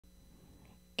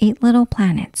Eight Little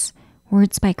Planets.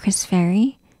 Words by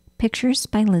Ferrie. Pictures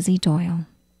by Lizzy Doyle.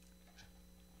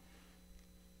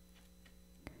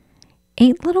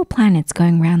 8 little planets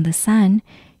going round the sun.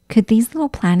 Could these little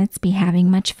planets be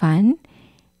having much fun?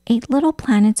 8 little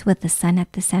planets with the sun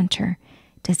at the center.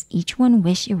 Does each one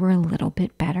wish it were a little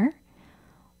bit better?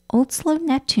 Old slow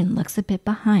Neptune looks a bit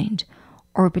behind.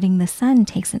 Orbiting the sun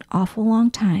takes an awful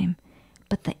long time.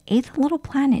 But the 8th little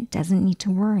planet doesn't need to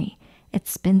worry. It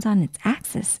spins on its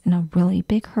axis in a really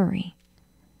big hurry.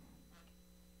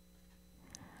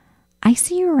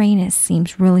 Icy Uranus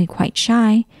seems really quite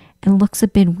shy and looks a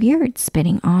bit weird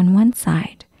spinning on one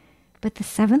side. But the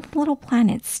 7th little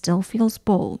planet still feels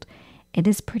bold. It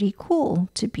is pretty cool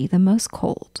to be the most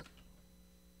cold.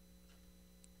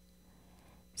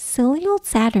 Silly old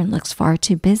Saturn looks far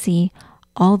too busy.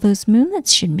 All those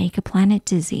moonlets should make a planet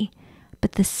dizzy.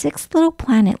 But the 6th little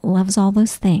planet loves all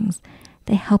those things.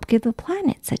 They help give the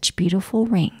planet such beautiful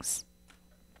rings.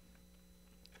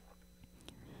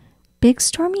 Big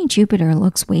stormy Jupiter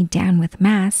looks weighed down with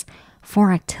mass. 4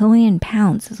 octillion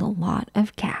pounds is a lot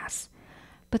of gas.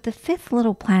 But the 5th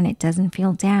little planet doesn't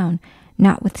feel down,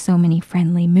 not with so many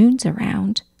friendly moons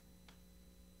around.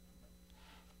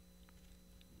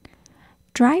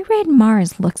 Dry red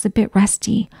Mars looks a bit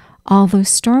rusty. All those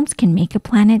storms can make a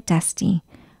planet dusty.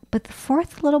 But the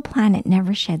 4th little planet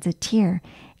never sheds a tear.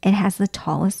 It has the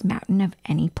tallest mountain of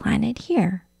any planet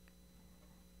here.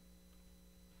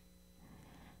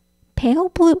 Pale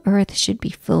blue Earth should be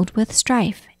filled with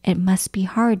strife. It must be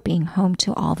hard being home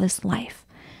to all this life.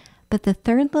 But the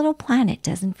 3rd little planet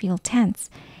doesn't feel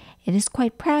tense. It is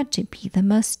quite proud to be the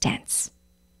most dense.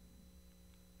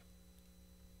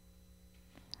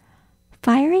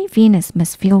 Fiery Venus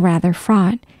must feel rather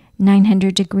fraught.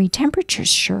 900-degree temperatures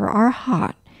sure are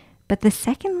hot. But the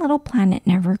 2nd little planet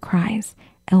never cries.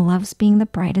 It loves being the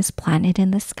brightest planet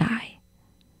in the sky.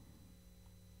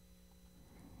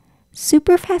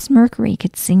 Superfast Mercury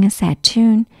could sing a sad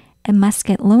tune. It must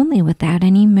get lonely without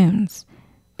any moons.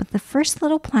 But the 1st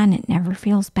little planet never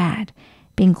feels bad.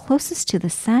 Being closest to the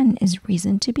sun is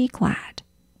reason to be glad.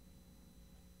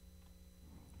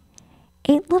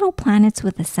 8 little planets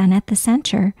with the sun at the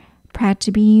center. Proud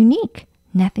to be unique.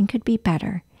 Nothing could be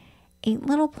better. 8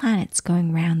 little planets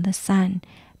going round the sun.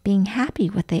 Being happy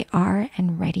what they are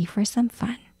and ready for some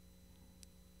fun.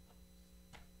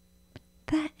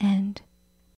 The end.